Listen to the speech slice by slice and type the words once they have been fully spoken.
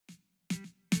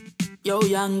Yo,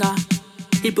 younger.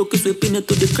 Hypocrites we pin it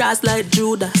to the cross like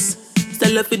Judas.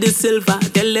 Sell up for the silver.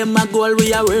 Tell them a goal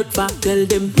we a work for. Tell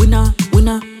them we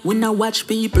no watch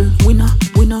people. We no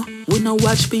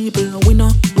watch people. We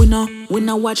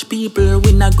no watch people.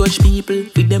 We no grudge people.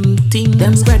 For them things.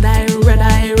 Them red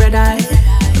eye.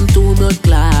 Them two blood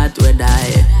clot red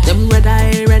eye. Them red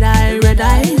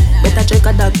eye. Better check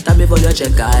a doctor before you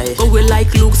check eye. Go we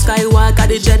like Luke Skywalker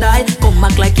the Jedi. Come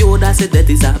back like Yoda said that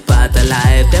is a part of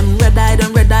life. Them red eye.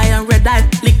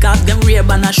 Lick up them rib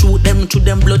and I shoot them through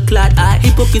them blood clot eye.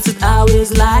 Hypocrites it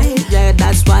always lie. Yeah,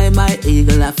 that's why my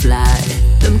eagle a fly.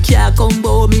 Them can't come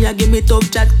bow me a give me tough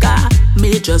chat car.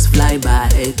 Me just fly by.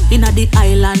 Inna the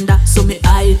islander, so me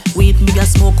eye. Weed me a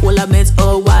smoke all a meds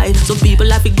all wide. Some people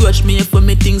have to grudge me for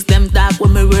me things them dark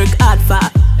when me work hard for.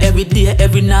 Every day,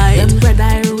 every night. Them red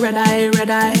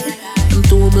eye. Them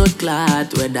two blood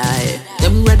clot red eye.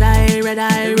 Them red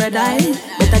eye.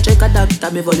 Better check a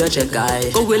doctor before you check eye.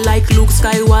 Go we like Luke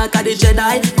Skywalker the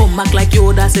Jedi. Come back like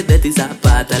Yoda said that is a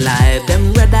part of life.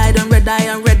 Them red eye.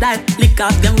 Lick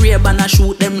up them rib and I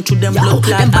shoot them through them blood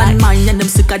clot. Them bad man and them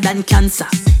sicker than cancer.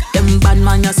 Them bad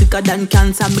man are sicker than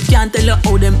cancer. Me can't tell you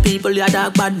how them people are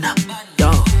dark bad now.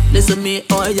 Yo, listen me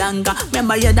oh younger.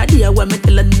 Remember yeah that day when me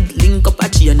tell a link up a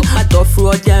chain. A tough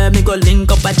road yeah me go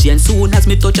link up a chain. Soon as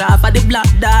me touch half of the black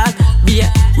dog. Be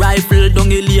a rifle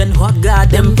down a lane. Oh God,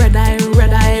 them red eye.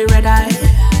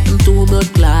 Them two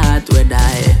blood clot red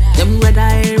eye. Them red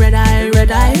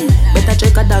eye. Better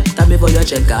check a doctor before you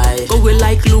check eye. Go we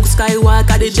like Luke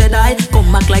Skywalker the Jedi.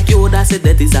 Come back like Yoda said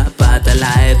that is a part of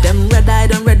life. Them red eye.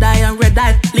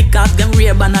 Lick up them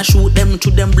rib and I shoot them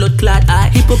through them blood clot eye.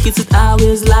 Hypocrites it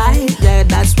always lie. Yeah,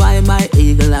 that's why my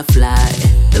eagle a fly.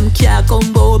 Them can't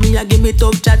come bow me a give me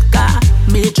tough chat car.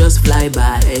 Me just fly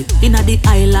by. Inna the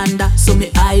islander, so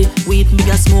me eye. Weed me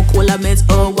a smoke all a meds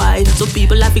all wide. So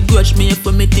people have to grudge me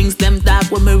for me things them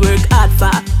dark when me work hard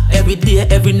for. Every day,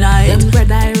 every night. Them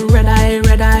red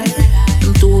eye.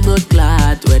 Them two blood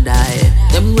clot red eye.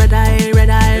 Them red eye.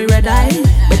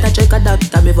 Better check a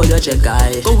doctor before you check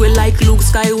eye. Go we like Luke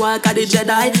Skywalker the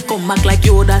Jedi. Come back like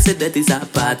Yoda said that is a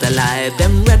part of life.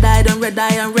 Them red eye.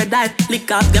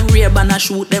 Lick up them rib and I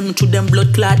shoot them through them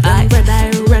blood clot eye. Red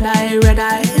eye.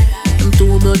 Them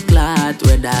two blood clot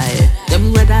red eye.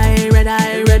 Them red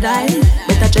eye.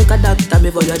 Better check a doctor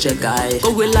before you check eye.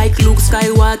 Go we like Luke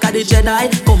Skywalker the Jedi.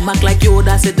 Come back like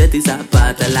Yoda said that is a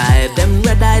part of life. Them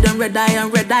red eye.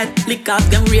 Lick up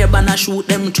them rib and I shoot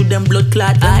them through them blood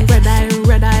clot eye. Red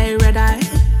eye.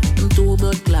 Them two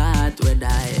blood clot red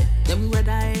eye. Them red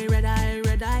eye.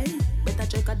 Better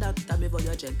check a doctor before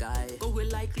you check eye. Go we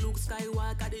like Luke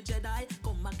Skywalker the Jedi.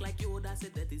 Come back like Yoda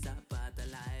said that is a part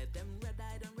of life. Them